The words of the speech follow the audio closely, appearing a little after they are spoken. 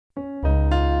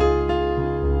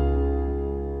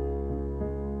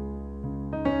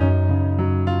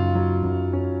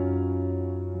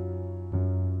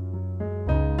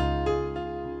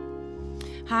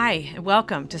Hi, and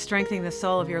welcome to Strengthening the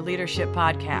Soul of Your Leadership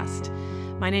podcast.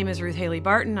 My name is Ruth Haley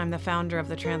Barton. I'm the founder of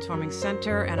the Transforming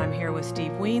Center, and I'm here with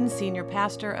Steve Ween, Senior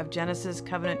Pastor of Genesis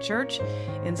Covenant Church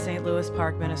in St. Louis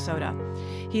Park, Minnesota.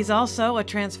 He's also a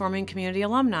Transforming Community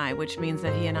alumni, which means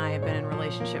that he and I have been in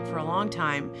relationship for a long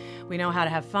time. We know how to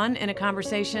have fun in a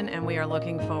conversation, and we are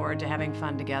looking forward to having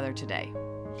fun together today.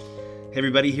 Hey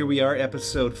everybody, here we are,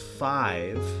 episode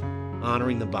 5,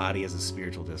 Honoring the Body as a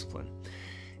Spiritual Discipline.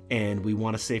 And we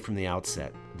want to say from the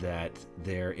outset that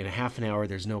in a half an hour,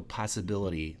 there's no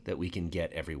possibility that we can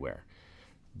get everywhere.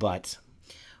 But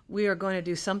we are going to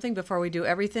do something before we do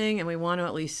everything, and we want to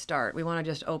at least start. We want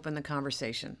to just open the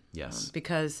conversation. Yes.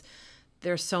 Because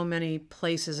there's so many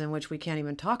places in which we can't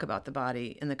even talk about the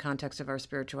body in the context of our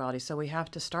spirituality. So we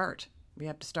have to start.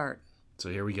 So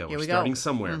here we go. We're starting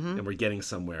somewhere, and we're getting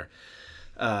somewhere.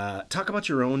 Talk about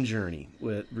your own journey,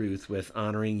 Ruth, with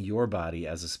honoring your body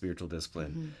as a spiritual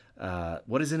discipline.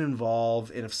 What does it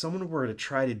involve? And if someone were to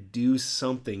try to do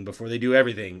something before they do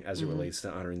everything as it relates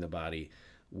to honoring the body,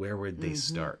 where would they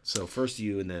start? So first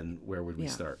you, and then where would we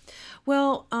start?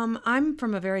 Well, I'm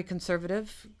from a very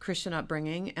conservative Christian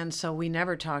upbringing, and so we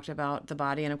never talked about the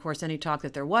body. And of course, any talk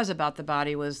that there was about the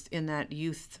body was in that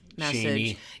youth message.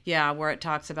 Shamey. Yeah, where it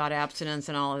talks about abstinence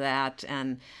and all of that.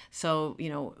 And so,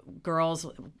 girls,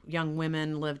 young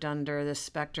women lived under this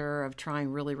specter of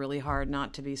trying really, really hard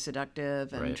not to be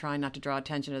seductive and trying not to draw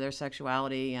attention to their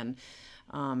sexuality and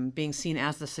being seen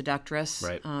as the seductress.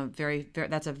 Right.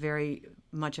 That's a very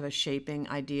much of a shaping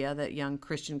idea that young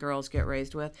Christian girls get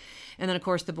raised with. And then, of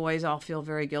course, the boys all feel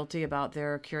very guilty about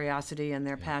their curiosity and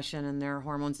their passion and their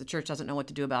hormones. The church doesn't know what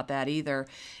to do about that either.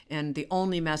 And the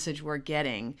only message we're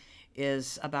getting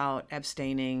is about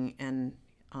abstaining and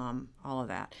all of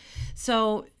that.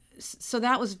 So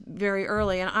that was very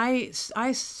early. And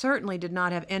I certainly did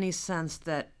not have any sense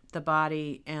that the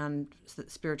body and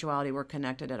spirituality were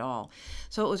connected at all.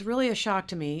 So it was really a shock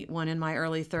to me when in my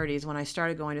early 30s, when I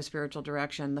started going to spiritual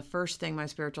direction, the first thing my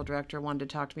spiritual director wanted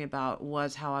to talk to me about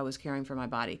was how I was caring for my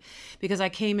body. Because I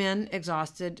came in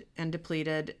exhausted and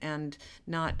depleted and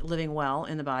not living well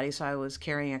in the body. So I was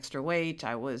carrying extra weight.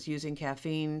 I was using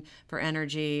caffeine for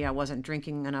energy. I wasn't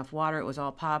drinking enough water. It was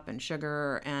all pop and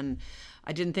sugar, and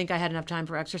I didn't think I had enough time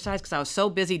for exercise because I was so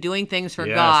busy doing things for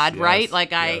God, right?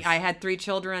 Like I had 3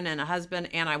 children and a husband,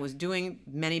 and I was doing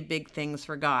many big things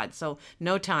for God. So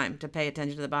no time to pay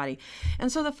attention to the body.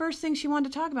 And so the first thing she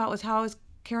wanted to talk about was how I was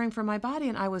caring for my body,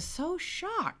 and I was so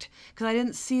shocked because I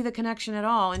didn't see the connection at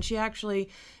all. And she actually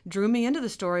drew me into the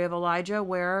story of Elijah,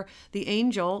 where the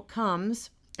angel comes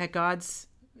at God's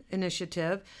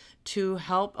initiative to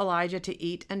help Elijah to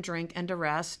eat and drink and to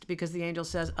rest, because the angel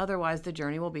says, otherwise the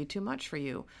journey will be too much for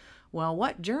you. Well,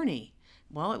 what journey?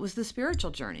 Well, it was the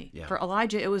spiritual journey. Yeah. For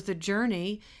Elijah, it was the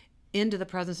journey into the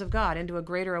presence of God, into a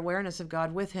greater awareness of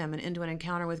God with him, and into an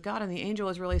encounter with God. And the angel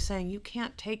is really saying, you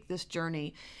can't take this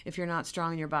journey if you're not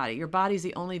strong in your body. Your body's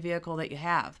the only vehicle that you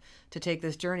have to take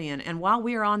this journey in. And while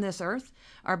we are on this earth,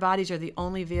 our bodies are the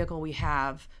only vehicle we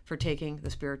have for taking the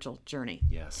spiritual journey.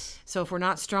 Yes. So if we're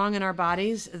not strong in our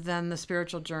bodies, then the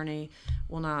spiritual journey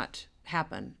will not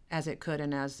happen as it could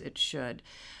and as it should.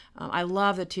 I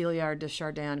love the Teilhard de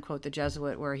Chardin quote, the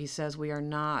Jesuit, where he says, we are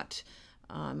not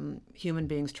human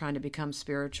beings trying to become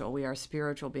spiritual. We are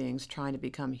spiritual beings trying to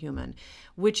become human,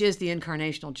 which is the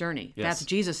incarnational journey. Yes. That's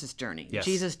Jesus's journey. Yes.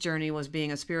 Jesus' journey was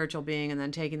being a spiritual being and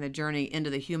then taking the journey into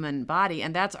the human body,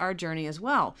 and that's our journey as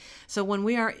well. So when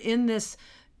we are in this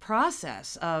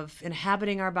process of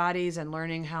inhabiting our bodies and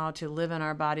learning how to live in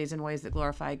our bodies in ways that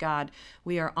glorify God,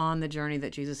 we are on the journey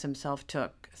that Jesus himself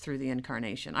took through the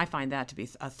incarnation. I find that to be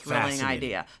a thrilling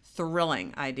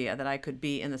idea that I could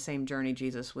be in the same journey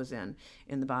Jesus was in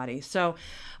the body. So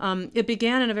it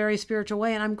began in a very spiritual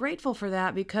way, and I'm grateful for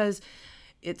that, because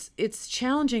it's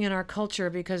challenging in our culture,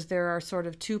 because there are sort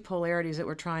of 2 polarities that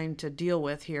we're trying to deal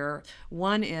with here.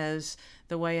 One is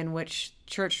the way in which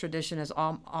church tradition has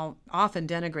often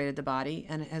denigrated the body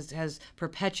and has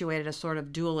perpetuated a sort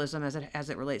of dualism as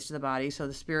it relates to the body. So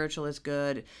the spiritual is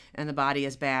good and the body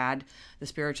is bad. The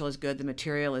spiritual is good, the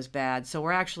material is bad. So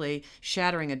we're actually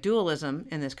shattering a dualism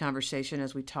in this conversation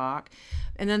as we talk.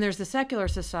 And then there's the secular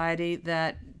society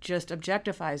that just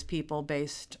objectifies people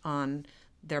based on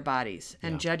their bodies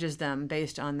and judges them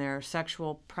based on their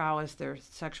sexual prowess, their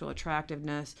sexual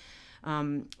attractiveness,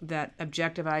 that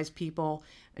objectivize people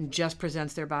and just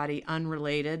presents their body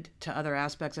unrelated to other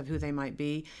aspects of who they might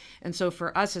be. And so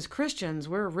for us as Christians,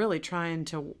 we're really trying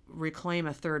to reclaim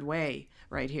a third way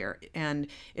right here. And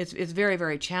it's very,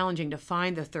 very challenging to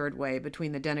find the third way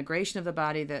between the denigration of the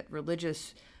body that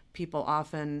religious people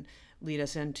often lead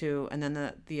us into, and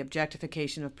then the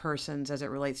objectification of persons as it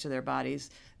relates to their bodies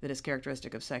that is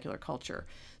characteristic of secular culture.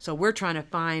 So we're trying to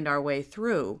find our way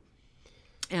through.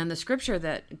 And the scripture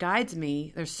that guides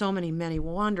me, there's so many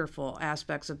wonderful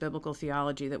aspects of biblical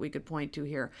theology that we could point to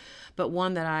here. But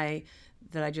one that I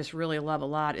just really love a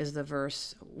lot is the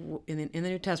verse in the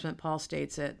New Testament. Paul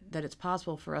states it, that it's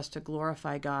possible for us to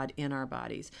glorify God in our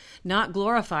bodies. Not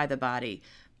glorify the body,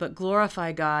 but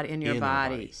glorify God in your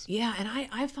body. Yeah, and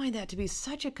I find that to be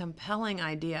such a compelling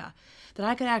idea, that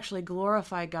I could actually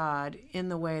glorify God in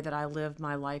the way that I live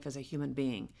my life as a human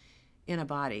being in a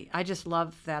body. I just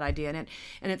love that idea,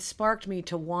 and it sparked me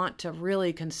to want to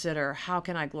really consider, how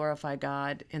can I glorify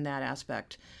God in that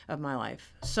aspect of my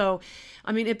life. So,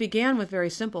 I mean, it began with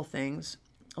very simple things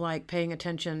like paying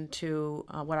attention to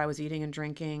what I was eating and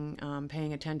drinking,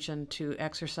 paying attention to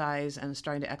exercise and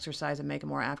starting to exercise and make a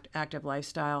more active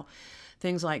lifestyle,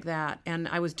 things like that. And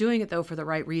I was doing it, though, for the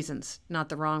right reasons, not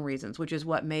the wrong reasons, which is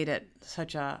what made it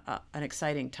such an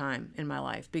exciting time in my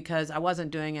life, because I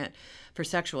wasn't doing it for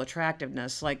sexual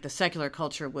attractiveness like the secular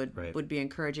culture would be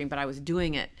encouraging, but I was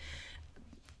doing it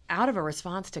out of a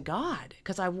response to God,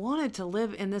 because I wanted to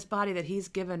live in this body that He's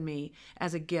given me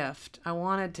as a gift. I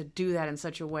wanted to do that in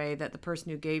such a way that the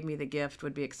person who gave me the gift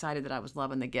would be excited that I was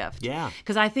loving the gift. Yeah.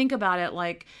 Because I think about it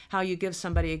like how you give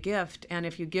somebody a gift, and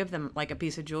if you give them like a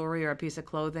piece of jewelry or a piece of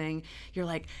clothing, you're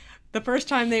like, the first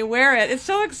time they wear it, it's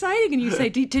so exciting. And you say,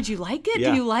 did you like it?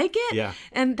 Yeah. Do you like it? Yeah.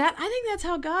 And I think that's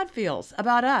how God feels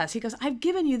about us. He goes, I've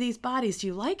given you these bodies. Do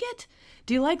you like it?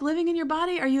 Do you like living in your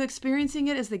body? Are you experiencing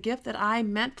it as the gift that I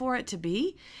meant for it to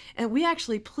be? And we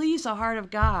actually please the heart of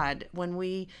God when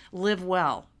we live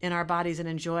well in our bodies and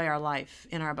enjoy our life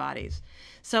in our bodies.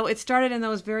 So it started in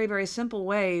those very, very simple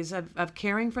ways of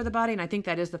caring for the body. And I think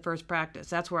that is the first practice.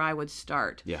 That's where I would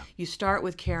start. Yeah. You start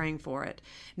with caring for it,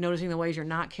 noticing the ways you're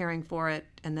not caring for it,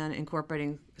 and then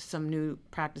incorporating some new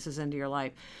practices into your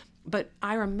life. But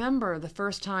I remember the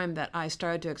first time that I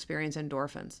started to experience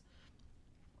endorphins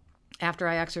after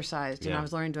I exercised, and I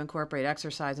was learning to incorporate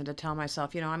exercise and to tell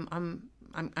myself, I'm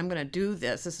going to do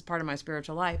this. This is part of my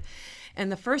spiritual life.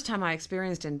 And the first time I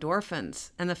experienced endorphins,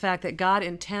 and the fact that God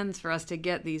intends for us to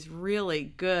get these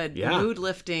really good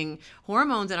mood-lifting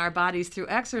hormones in our bodies through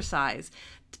exercise.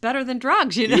 It's better than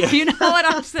drugs, you know. Yeah. You know what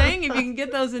I'm saying? If you can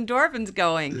get those endorphins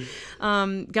going.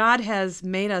 God has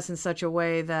made us in such a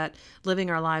way that living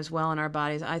our lives well in our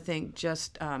bodies, I think,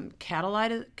 just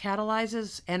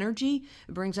catalyzes energy.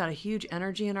 It brings out a huge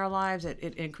energy in our lives. It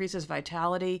increases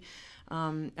vitality.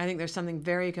 I think there's something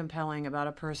very compelling about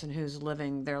a person who's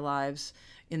living their lives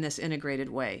in this integrated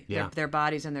way. Yeah. Their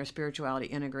bodies and their spirituality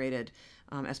integrated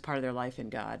as part of their life in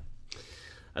God.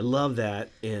 I love that,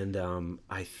 and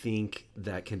I think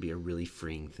that can be a really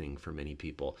freeing thing for many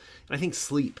people. And I think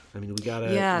sleep. I mean, we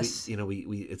gotta. Yes.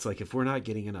 We it's like if we're not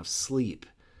getting enough sleep,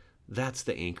 that's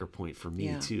the anchor point for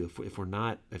me too. If we're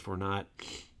not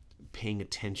paying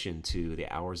attention to the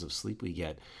hours of sleep we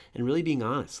get, and really being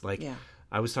honest, like. Yeah.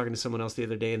 I was talking to someone else the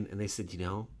other day, and they said,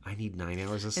 I need 9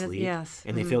 hours of sleep. Yes.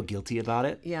 And they feel guilty about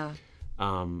it. Yeah.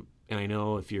 And I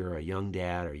know if you're a young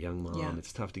dad or a young mom,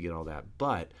 it's tough to get all that.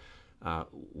 But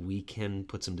we can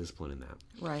put some discipline in that.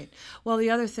 Right. Well, the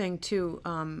other thing, too,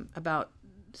 about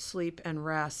sleep and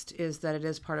rest is that it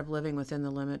is part of living within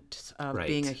the limits of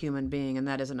being a human being. And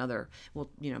that is another, we'll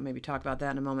maybe talk about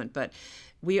that in a moment. But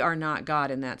we are not God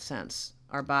in that sense.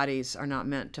 Our bodies are not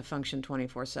meant to function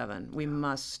 24/7. We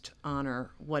must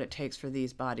honor what it takes for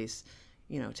these bodies,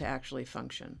 to actually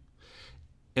function.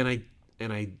 And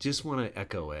I just want to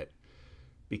echo it,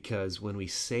 because when we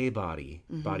say body,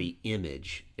 body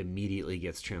image immediately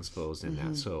gets transposed in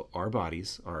that. So our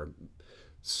bodies are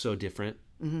so different.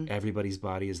 Everybody's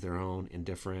body is their own and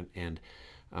different. And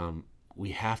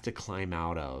we have to climb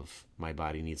out of, my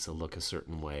body needs to look a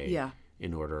certain way. Yeah.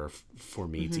 In order for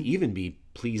me to even be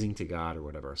pleasing to God or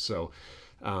whatever. So,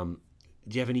 do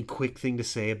you have any quick thing to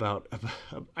say about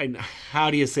how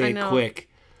do you say it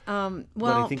quick? Well,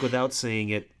 but I think without saying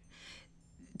it.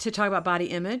 To talk about body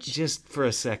image? Just for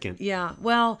a second. Yeah.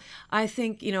 Well, I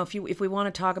think, if we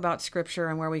want to talk about Scripture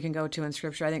and where we can go to in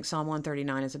Scripture, I think Psalm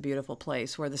 139 is a beautiful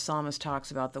place where the psalmist talks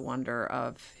about the wonder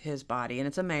of his body. And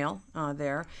it's a male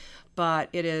there, but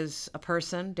it is a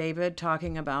person, David,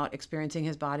 talking about experiencing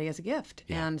his body as a gift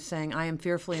and saying, I am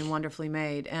fearfully and wonderfully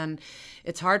made. And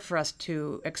it's hard for us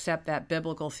to accept that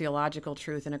biblical theological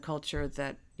truth in a culture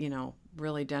that,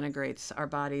 really denigrates our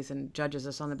bodies and judges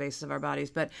us on the basis of our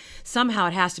bodies. But somehow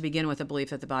it has to begin with the belief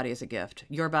that the body is a gift.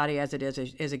 Your body as it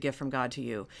is a gift from God to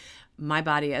you. My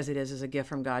body as it is a gift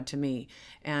from God to me.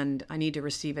 And I need to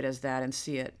receive it as that and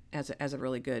see it as a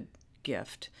really good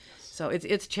gift. So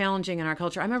it's challenging in our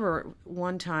culture. I remember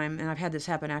one time, and I've had this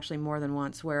happen actually more than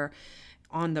once, where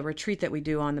on the retreat that we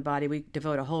do on the body, we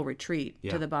devote a whole retreat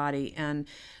to the body. And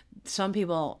some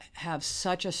people have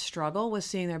such a struggle with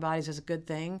seeing their bodies as a good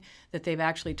thing that they've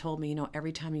actually told me,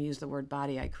 every time you use the word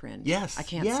body, I cringe. Yes. I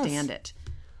can't stand it.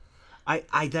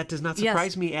 I that does not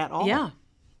surprise me at all. Yeah.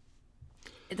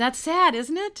 That's sad,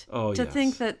 isn't it? Oh, to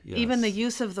think that even the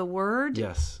use of the word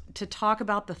to talk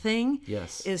about the thing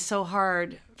is so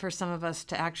hard for some of us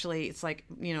to actually. It's like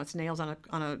it's nails on a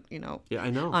I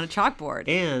know on a chalkboard.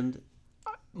 And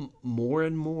more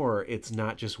and more, it's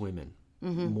not just women.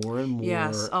 More and more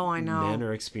I know. Men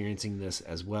are experiencing this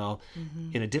as well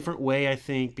in a different way, I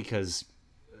think, because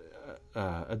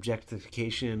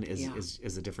objectification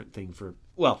is a different thing for.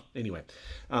 Well, anyway,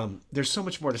 there's so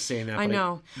much more to say in that. I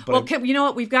know. You know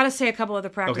what? We've got to say a couple other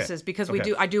practices because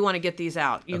I do want to get these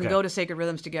out. You can go to Sacred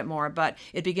Rhythms to get more, but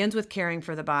it begins with caring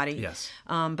for the body. Yes.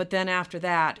 But then after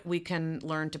that, we can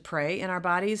learn to pray in our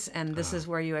bodies, and this is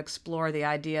where you explore the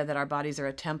idea that our bodies are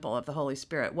a temple of the Holy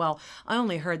Spirit. Well, I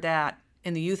only heard that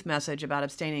in the youth message about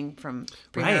abstaining from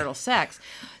premarital sex.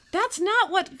 That's not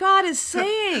what God is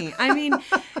saying. I mean,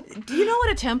 do you know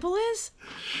what a temple is?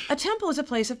 A temple is a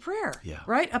place of prayer,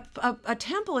 right? A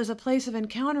temple is a place of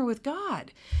encounter with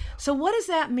God. So what does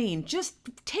that mean? Just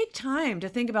take time to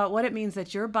think about what it means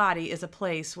that your body is a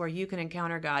place where you can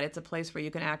encounter God. It's a place where you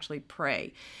can actually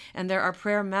pray. And there are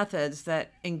prayer methods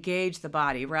that engage the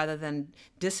body rather than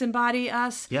disembody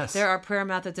us. Yes. There are prayer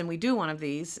methods, and we do one of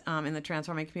these in the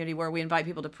Transforming Community where we invite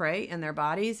people to pray in their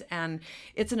bodies. And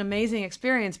it's an amazing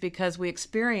experience because we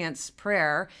experience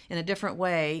prayer in a different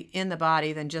way in the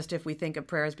body than just if we think of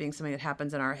prayer as being something that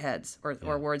happens in our heads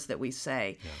or words that we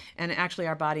say. Yeah. And actually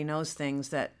our body knows things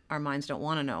that our minds don't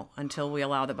want to know until we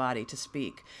allow the body to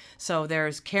speak. So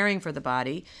there's caring for the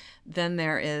body, then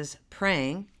there is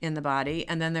praying in the body,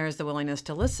 and then there's the willingness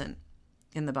to listen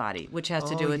in the body, which has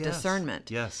to do with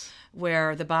discernment. Yes.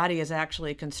 Where the body is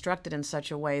actually constructed in such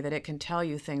a way that it can tell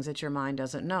you things that your mind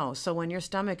doesn't know. So when your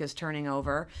stomach is turning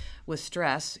over with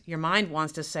stress, your mind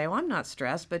wants to say, well, I'm not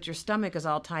stressed, but your stomach is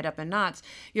all tied up in knots.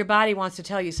 Your body wants to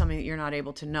tell you something that you're not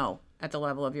able to know at the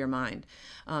level of your mind.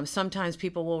 Sometimes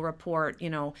people will report,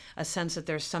 a sense that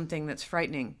there's something that's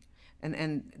frightening.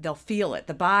 And they'll feel it.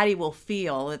 The body will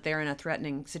feel that they're in a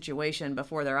threatening situation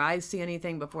before their eyes see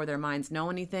anything, before their minds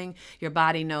know anything. Your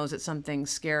body knows that something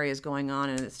scary is going on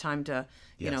and it's time to,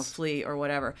 flee or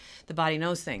whatever. The body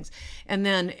knows things. And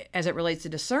then as it relates to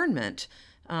discernment,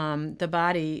 the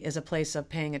body is a place of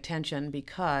paying attention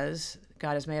because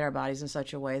God has made our bodies in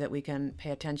such a way that we can pay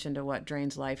attention to what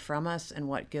drains life from us and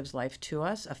what gives life to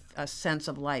us, a sense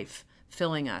of life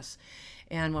filling us.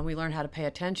 And when we learn how to pay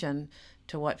attention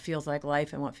to what feels like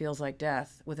life and what feels like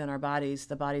death within our bodies,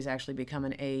 the bodies actually become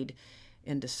an aid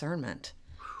in discernment.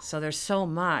 So there's so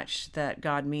much that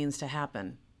God means to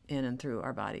happen in and through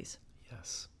our bodies.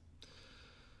 Yes.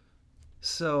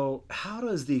 So how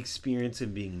does the experience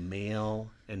of being male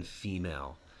and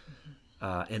female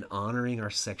and honoring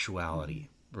our sexuality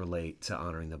relate to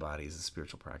honoring the body as a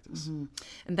spiritual practice? And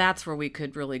that's where we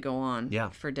could really go on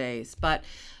for days. But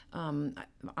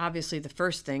obviously the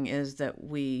first thing is that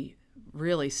we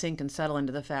really sink and settle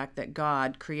into the fact that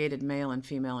God created male and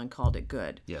female and called it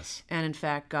good. Yes. And in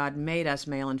fact, God made us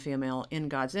male and female in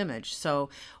God's image. So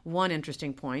one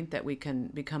interesting point that we can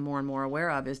become more and more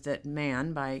aware of is that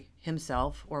man by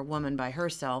himself or woman by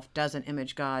herself doesn't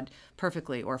image God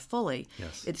perfectly or fully.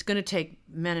 Yes. It's going to take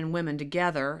men and women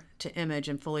together to image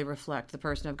and fully reflect the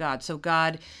person of God. So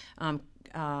God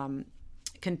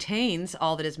contains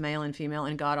all that is male and female,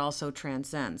 and God also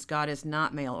transcends. God is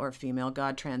not male or female.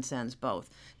 God transcends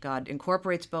both. God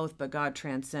incorporates both, but God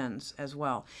transcends as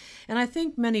well. And I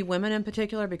think many women in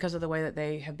particular, because of the way that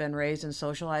they have been raised and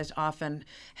socialized, often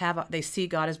they see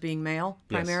God as being male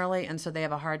primarily, and so they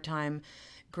have a hard time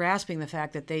grasping the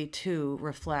fact that they too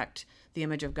reflect the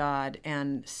image of God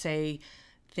and say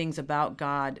things about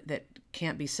God that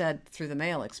can't be said through the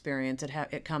male experience.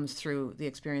 It comes through the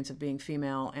experience of being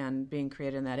female and being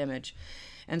created in that image.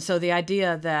 And so the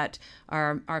idea that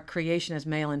our creation as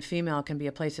male and female can be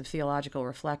a place of theological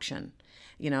reflection.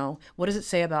 What does it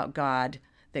say about God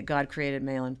that God created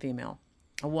male and female?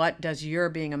 What does your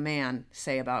being a man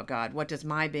say about God? What does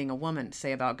my being a woman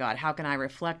say about God? How can I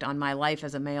reflect on my life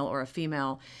as a male or a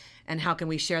female? And how can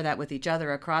we share that with each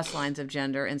other across lines of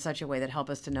gender in such a way that help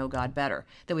us to know God better?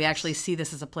 That we actually see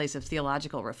this as a place of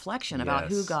theological reflection about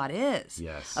who God is.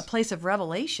 Yes. A place of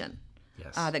revelation.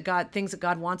 Yes. Things that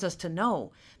God wants us to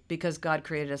know because God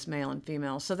created us male and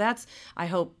female. So that's, I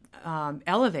hope,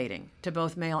 elevating to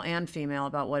both male and female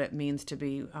about what it means to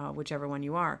be whichever one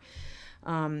you are.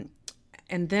 And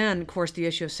then, of course, the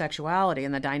issue of sexuality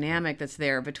and the dynamic that's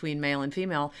there between male and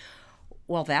female.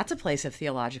 Well, that's a place of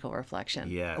theological reflection.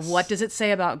 Yes. What does it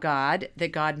say about God,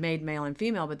 that God made male and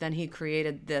female, but then he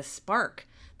created this spark,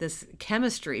 this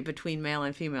chemistry between male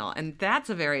and female? And that's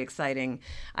a very exciting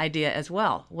idea as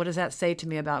well. What does that say to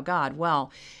me about God?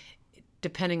 Well,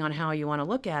 depending on how you want to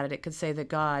look at it, it could say that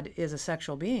God is a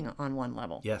sexual being on one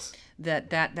level. Yes.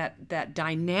 That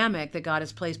dynamic that God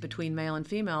has placed between male and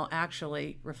female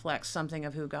actually reflects something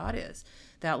of who God is.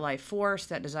 That life force,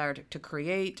 that desire to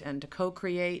create and to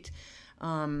co-create,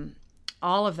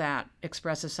 all of that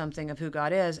expresses something of who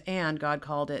God is, and God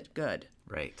called it good.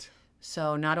 Right.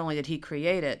 So not only did he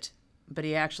create it, but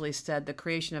he actually said the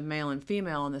creation of male and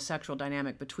female and the sexual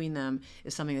dynamic between them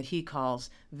is something that he calls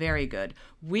very good.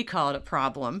 We call it a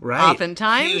problem, right.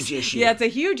 Oftentimes. Huge issue. Yeah, it's a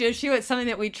huge issue. It's something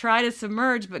that we try to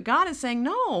submerge, but God is saying,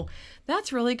 no,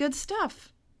 that's really good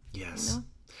stuff. Yes. You know?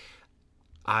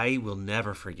 I will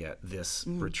never forget this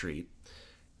retreat.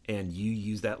 And you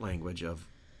use that language of,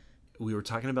 we were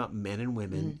talking about men and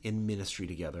women in ministry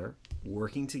together,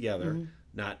 working together,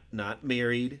 not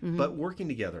married, but working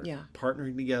together,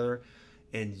 partnering together.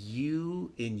 And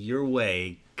you, in your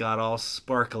way, got all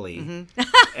sparkly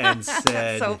and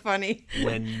said, so funny.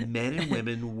 When men and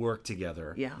women work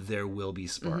together, there will be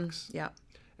sparks. Yeah.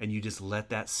 And you just let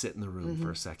that sit in the room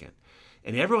for a second.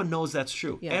 And everyone knows that's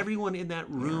true. Yeah. Everyone in that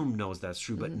room knows that's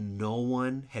true, but no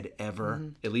one had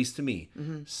ever, at least to me,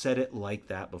 said it like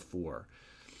that before.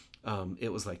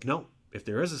 It was like, no, if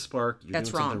there is a spark, you're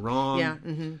That's doing something wrong. Yeah.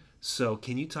 So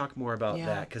can you talk more about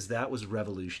that? Because that was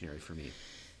revolutionary for me.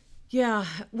 Yeah.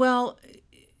 Well,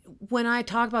 when I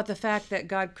talk about the fact that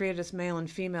God created us male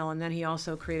and female, and then he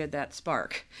also created that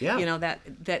spark,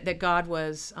 that God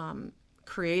was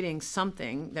creating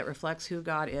something that reflects who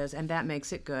God is, and that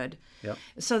makes it good. Yep.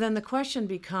 So then the question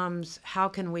becomes, how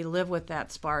can we live with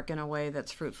that spark in a way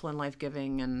that's fruitful and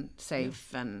life-giving and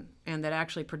safe and that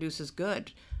actually produces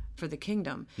good for the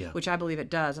kingdom, which I believe it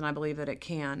does, and I believe that it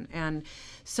can. And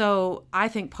so I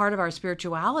think part of our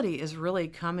spirituality is really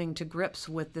coming to grips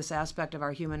with this aspect of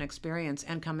our human experience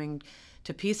and coming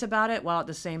to peace about it, while at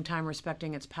the same time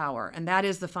respecting its power. And that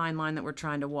is the fine line that we're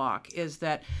trying to walk, is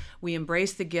that we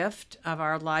embrace the gift of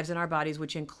our lives and our bodies,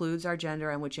 which includes our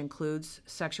gender and which includes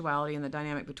sexuality and the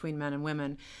dynamic between men and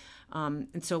women.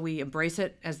 And so we embrace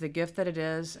it as the gift that it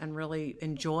is and really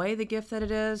enjoy the gift that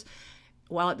it is,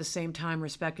 while at the same time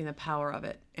respecting the power of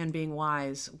it and being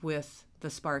wise with the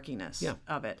sparkiness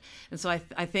of it. And so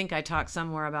I think I talked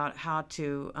somewhere about how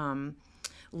to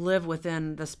live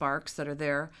within the sparks that are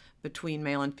there between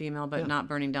male and female, but not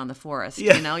burning down the forest.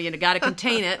 You know, you got to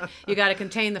contain it. You got to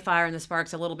contain the fire and the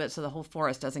sparks a little bit so the whole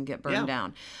forest doesn't get burned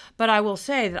down. But I will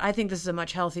say that I think this is a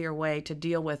much healthier way to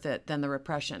deal with it than the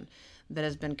repression that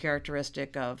has been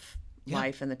characteristic of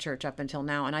life in the church up until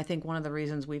now. And I think one of the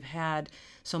reasons we've had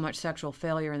so much sexual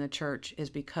failure in the church is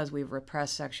because we've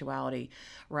repressed sexuality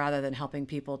rather than helping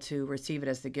people to receive it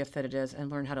as the gift that it is and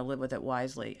learn how to live with it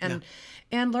wisely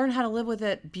and learn how to live with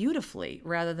it beautifully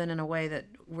rather than in a way that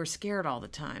we're scared all the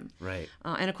time. Right.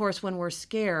 And of course, when we're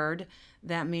scared,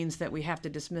 that means that we have to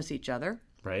dismiss each other.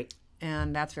 Right.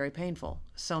 And that's very painful.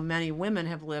 So many women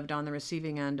have lived on the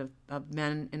receiving end of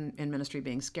men in ministry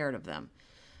being scared of them.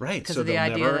 Right. Because so of the they'll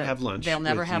idea never that have lunch. They'll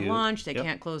never have you. lunch. They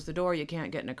can't close the door. You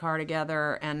can't get in a car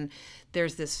together. And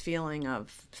there's this feeling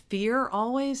of fear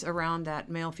always around that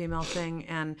male-female thing.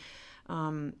 And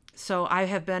so I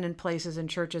have been in places in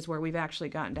churches where we've actually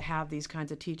gotten to have these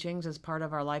kinds of teachings as part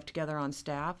of our life together on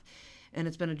staff. And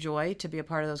it's been a joy to be a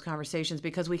part of those conversations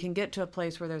because we can get to a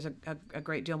place where there's a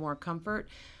great deal more comfort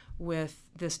with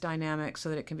this dynamic so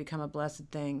that it can become a blessed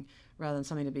thing rather than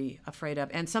something to be afraid of,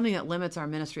 and something that limits our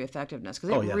ministry effectiveness,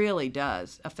 because it really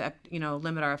does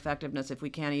limit our effectiveness if we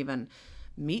can't even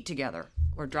meet together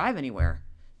or drive anywhere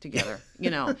together.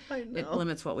 It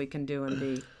limits what we can do and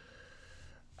be.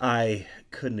 I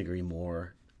couldn't agree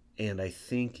more. And I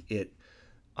think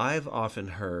I've often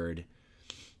heard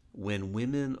when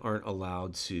women aren't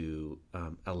allowed to,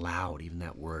 even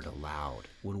that word allowed,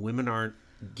 when women aren't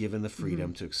given the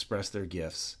freedom to express their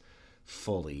gifts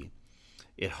fully,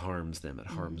 it harms them. It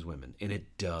harms women, and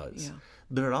it does. Yeah.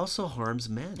 But it also harms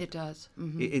men. It does.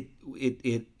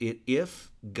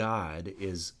 If God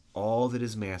is all that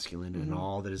is masculine and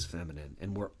all that is feminine,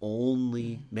 and we're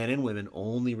only men and women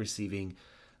only receiving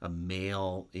a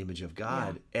male image of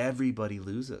God, everybody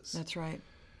loses. That's right.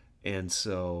 And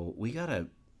so we gotta.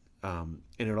 And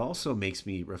it also makes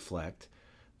me reflect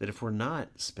that if we're not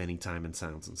spending time in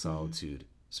silence and solitude,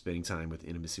 spending time with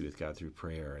intimacy with God through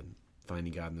prayer and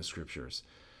finding God in the scriptures,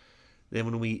 then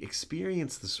when we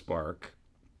experience the spark,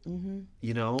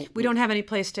 You know, we don't have any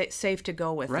place safe to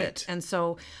go with Right. it. And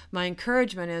so my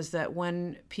encouragement is that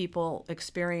when people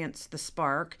experience the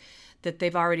spark, that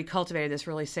they've already cultivated this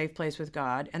really safe place with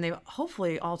God, and they've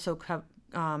hopefully also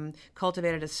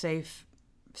cultivated a safe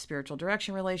spiritual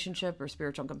direction relationship or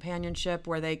spiritual companionship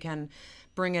where they can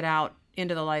bring it out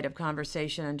into the light of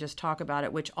conversation and just talk about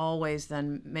it, which always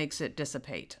then makes it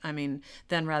dissipate. I mean,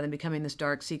 then rather than becoming this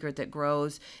dark secret that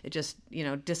grows, it just,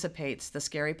 dissipates the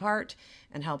scary part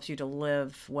and helps you to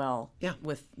live well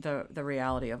with the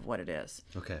reality of what it is.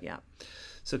 Okay. Yeah.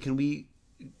 So can we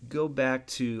go back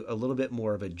to a little bit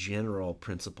more of a general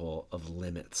principle of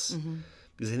limits?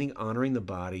 Because I think honoring the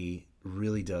body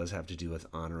really does have to do with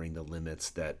honoring the limits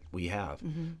that we have.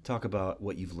 Talk about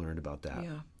what you've learned about that.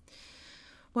 Yeah.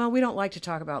 Well, we don't like to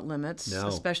talk about limits, No.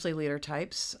 especially leader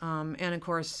types. And of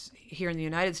course, here in the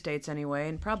United States anyway,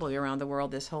 and probably around the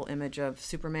world, this whole image of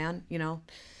Superman,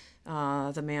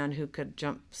 the man who could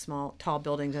jump tall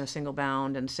buildings in a single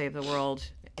bound and save the world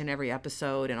in every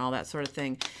episode and all that sort of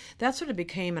thing. That sort of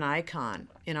became an icon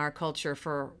in our culture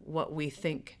for what we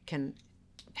think can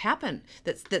happen.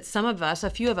 That some of us, a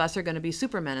few of us, are going to be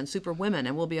supermen and superwomen,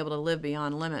 and we'll be able to live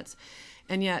beyond limits.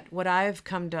 And yet, what I've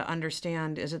come to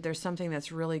understand is that there's something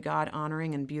that's really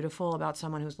God-honoring and beautiful about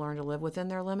someone who's learned to live within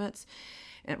their limits,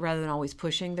 rather than always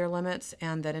pushing their limits,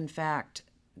 and that, in fact,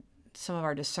 some of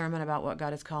our discernment about what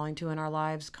God is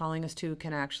calling us to,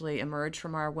 can actually emerge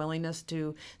from our willingness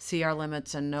to see our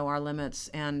limits and know our limits,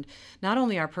 and not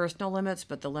only our personal limits,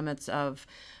 but the limits of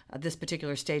this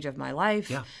particular stage of my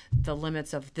life, the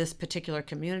limits of this particular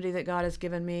community that God has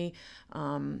given me.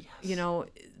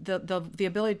 The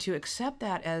ability to accept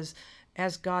that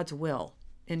as God's will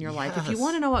in your life. If you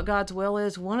want to know what God's will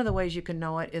is, one of the ways you can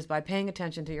know it is by paying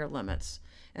attention to your limits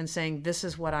and saying, this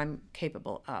is what I'm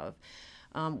capable of.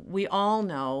 We all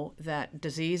know that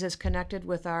disease is connected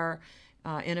with our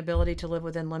inability to live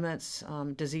within limits.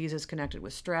 Disease is connected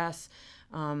with stress.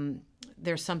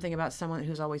 There's something about someone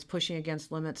who's always pushing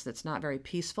against limits that's not very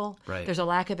peaceful. Right. There's a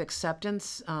lack of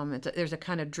acceptance. There's a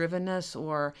kind of drivenness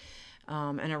or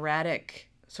an erratic,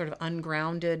 sort of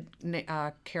ungrounded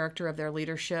character of their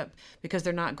leadership because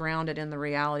they're not grounded in the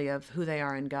reality of who they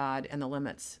are in God and the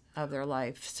limits of their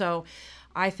life. So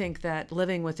I think that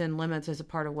living within limits is a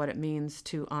part of what it means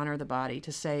to honor the body,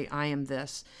 to say, I am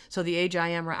this. So the age I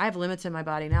am, I have limits in my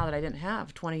body now that I didn't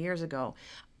have 20 years ago.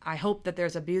 I hope that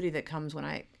there's a beauty that comes when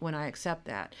I accept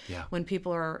that. Yeah. When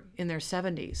people are in their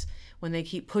 70s, when they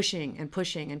keep pushing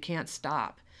and can't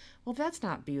stop. Well, that's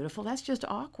not beautiful. That's just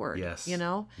awkward. Yes.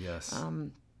 Yes.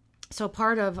 So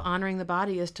part of honoring the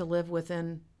body is to live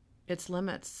within its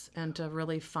limits and to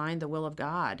really find the will of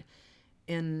God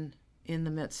in the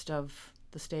midst of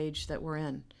the stage that we're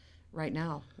in right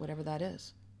now, whatever that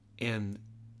is. And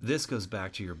this goes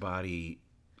back to your body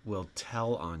will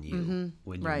tell on you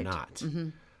when you're not.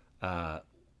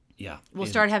 We'll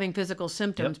start having physical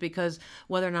symptoms because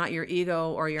whether or not your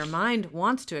ego or your mind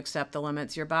wants to accept the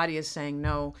limits, your body is saying,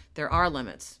 no, there are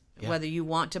limits. Yeah. Whether you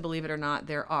want to believe it or not,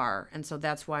 there are. And so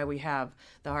that's why we have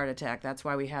the heart attack. That's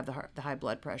why we have the high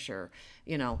blood pressure.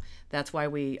 That's why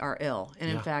we are ill. And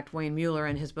in fact, Wayne Mueller,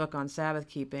 in his book on Sabbath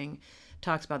keeping,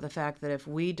 talks about the fact that if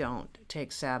we don't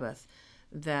take Sabbath,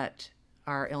 that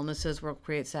our illnesses will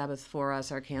create Sabbath for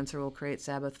us, our cancer will create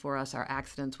Sabbath for us, our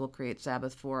accidents will create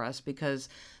Sabbath for us, because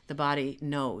the body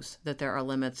knows that there are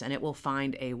limits and it will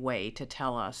find a way to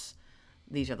tell us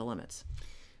these are the limits.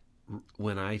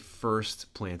 When I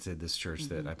first planted this church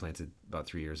that I planted about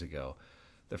 3 years ago,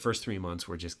 the first 3 months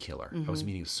were just killer. I was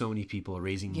meeting with so many people,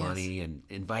 raising money and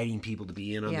inviting people to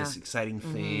be in on this exciting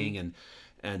thing.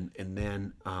 And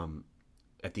then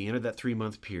at the end of that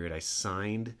 3-month period, I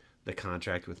signed the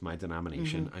contract with my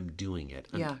denomination. I'm doing it.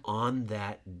 And on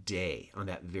that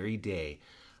very day,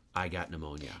 I got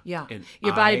pneumonia. Yeah. And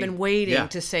your body had been waiting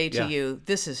to say to you,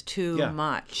 this is too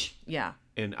much. Yeah.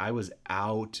 And I was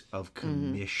out of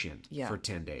commission for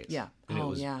 10 days. Yeah. And it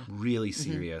was really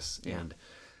serious. And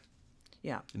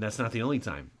that's not the only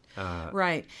time.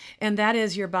 Right. And that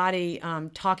is your body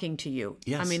talking to you.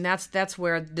 Yes. I mean, that's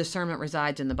where discernment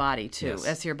resides in the body, too. Yes.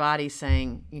 That's your body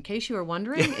saying, in case you were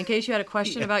wondering, in case you had a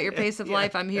question about your pace of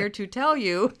life, I'm here to tell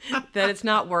you that it's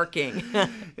not working.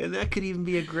 And that could even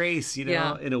be a grace,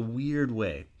 in a weird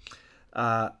way.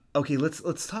 Okay,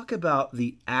 let's talk about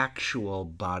the actual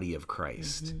body of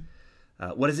Christ.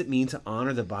 What does it mean to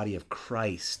honor the body of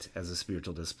Christ as a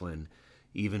spiritual discipline,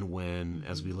 even when,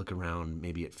 as we look around,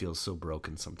 maybe it feels so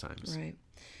broken sometimes? Right.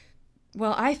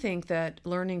 Well, I think that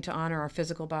learning to honor our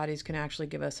physical bodies can actually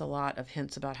give us a lot of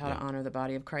hints about how to honor the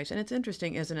body of Christ. And it's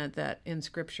interesting, isn't it, that in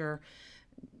Scripture,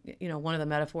 one of the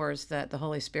metaphors that the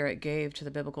Holy Spirit gave to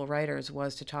the biblical writers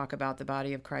was to talk about the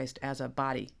body of Christ as a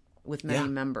body with many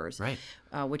members, right.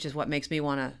 Which is what makes me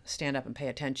want to stand up and pay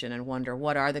attention and wonder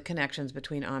what are the connections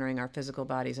between honoring our physical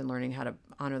bodies and learning how to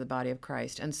honor the body of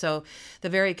Christ. And so the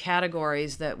very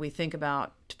categories that we think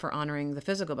about for honoring the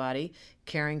physical body,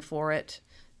 caring for it,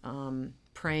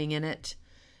 praying in it,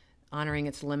 honoring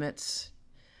its limits,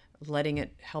 letting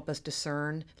it help us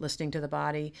discern, listening to the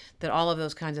body, that all of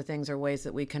those kinds of things are ways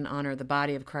that we can honor the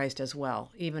body of Christ as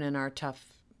well, even in our tough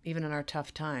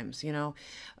times. I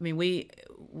mean, we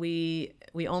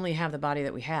only have the body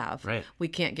that we have. Right. We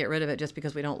can't get rid of it just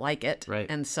because we don't like it. Right.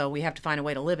 And so we have to find a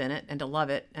way to live in it and to love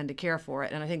it and to care for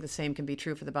it. And I think the same can be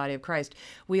true for the body of Christ.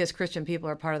 We as Christian people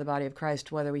are part of the body of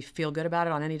Christ, whether we feel good about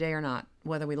it on any day or not,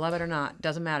 whether we love it or not,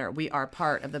 doesn't matter. We are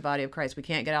part of the body of Christ. We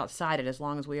can't get outside it as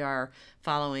long as we are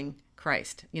following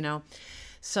Christ,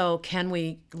 So can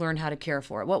we learn how to care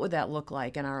for it? What would that look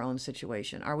like in our own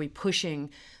situation? Are we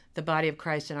pushing the body of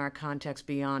Christ in our context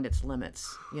beyond its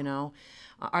limits?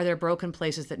 Are there broken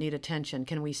places that need attention?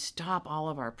 Can we stop all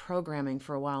of our programming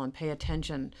for a while and pay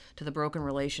attention to the broken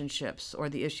relationships or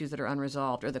the issues that are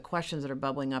unresolved or the questions that are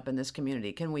bubbling up in this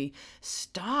community? Can we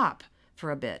stop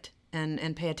for a bit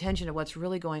and pay attention to what's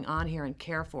really going on here and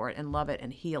care for it and love it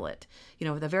and heal it?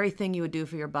 The very thing you would do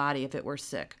for your body if it were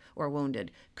sick or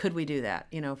wounded. Could we do that,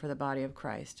 for the body of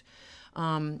Christ?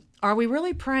 Are we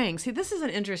really praying? See, this is an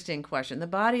interesting question. The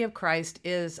body of Christ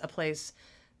is a place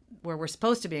where we're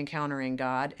supposed to be encountering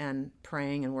God and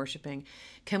praying and worshiping.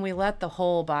 Can we let the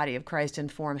whole body of Christ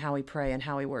inform how we pray and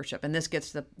how we worship? And this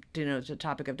gets to the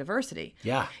topic of diversity.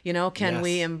 Yeah. Can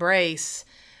we embrace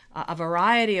a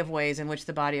variety of ways in which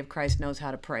the body of Christ knows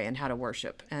how to pray and how to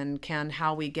worship? And can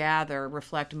how we gather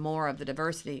reflect more of the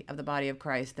diversity of the body of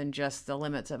Christ than just the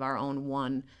limits of our own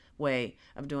one way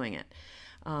of doing it?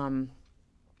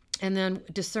 And then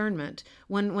discernment.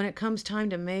 When it comes time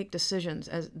to make decisions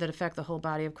that affect the whole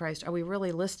body of Christ, are we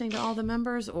really listening to all the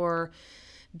members, or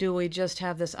do we just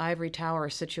have this ivory tower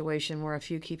situation where a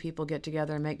few key people get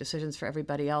together and make decisions for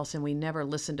everybody else, and we never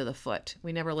listen to the foot,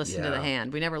 we never listen to the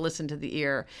hand, we never listen to the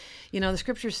ear? The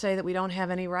scriptures say that we don't have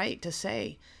any right to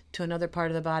say to another part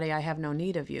of the body, I have no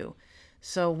need of you.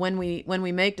 So when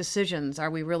we make decisions, are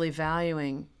we really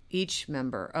valuing each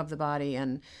member of the body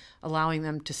and allowing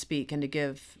them to speak and to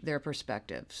give their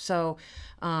perspective? So,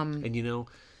 and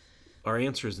our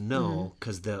answer is no,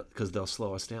 because they'll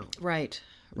slow us down. Right.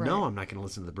 No, I'm not going to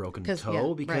listen to the broken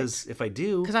toe because if I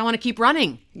do, because I want to keep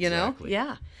running. Exactly.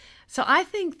 Yeah. So I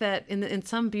think that in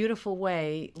some beautiful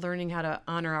way, learning how to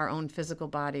honor our own physical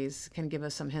bodies can give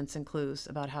us some hints and clues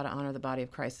about how to honor the body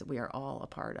of Christ that we are all a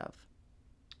part of.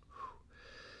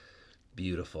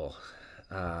 Beautiful.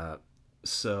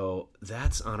 So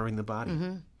that's honoring the body.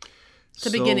 Mm-hmm. It's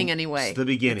the beginning anyway. It's the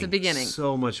beginning. It's the beginning.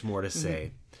 So much more to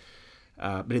say.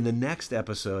 But in the next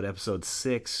episode, episode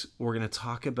 6, we're going to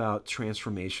talk about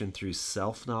transformation through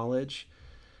self-knowledge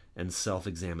and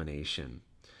self-examination.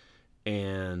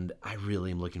 And I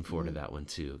really am looking forward to that one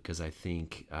too, because I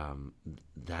think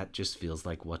that just feels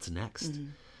like what's next.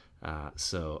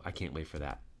 So I can't wait for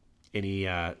that.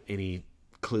 Any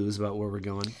clues about where we're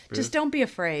going, Ruth? Just don't be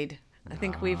afraid. I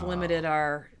think we've limited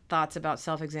our thoughts about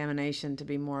self-examination to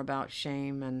be more about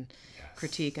shame and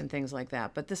critique and things like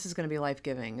that. But this is going to be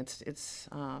life-giving. It's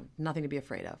nothing to be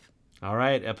afraid of. All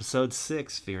right, episode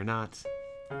 6, Fear Not.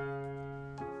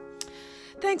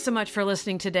 Thanks so much for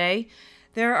listening today.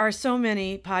 There are so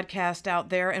many podcasts out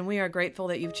there, and we are grateful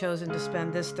that you've chosen to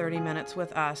spend this 30 minutes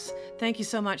with us. Thank you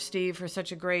so much, Steve, for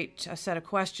such a great set of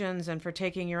questions and for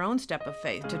taking your own step of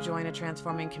faith to join a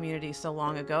transforming community so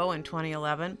long ago in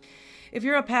 2011. If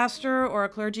you're a pastor or a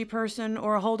clergy person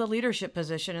or hold a leadership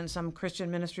position in some Christian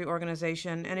ministry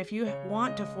organization, and if you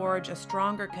want to forge a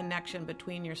stronger connection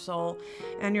between your soul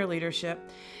and your leadership,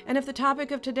 and if the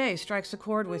topic of today strikes a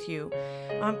chord with you,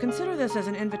 consider this as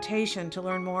an invitation to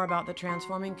learn more about the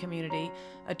Transforming Community,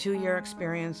 a 2-year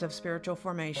experience of spiritual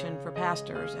formation for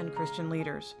pastors and Christian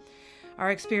leaders. Our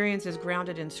experience is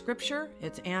grounded in Scripture.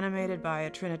 It's animated by a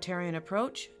Trinitarian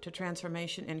approach to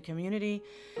transformation in community.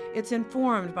 It's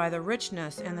informed by the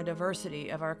richness and the diversity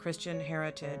of our Christian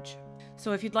heritage.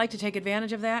 So if you'd like to take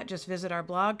advantage of that, just visit our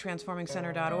blog,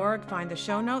 transformingcenter.org, find the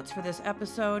show notes for this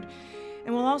episode,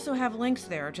 and we'll also have links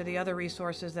there to the other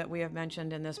resources that we have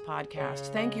mentioned in this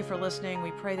podcast. Thank you for listening.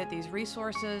 We pray that these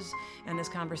resources and this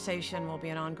conversation will be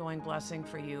an ongoing blessing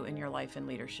for you in your life and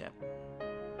leadership.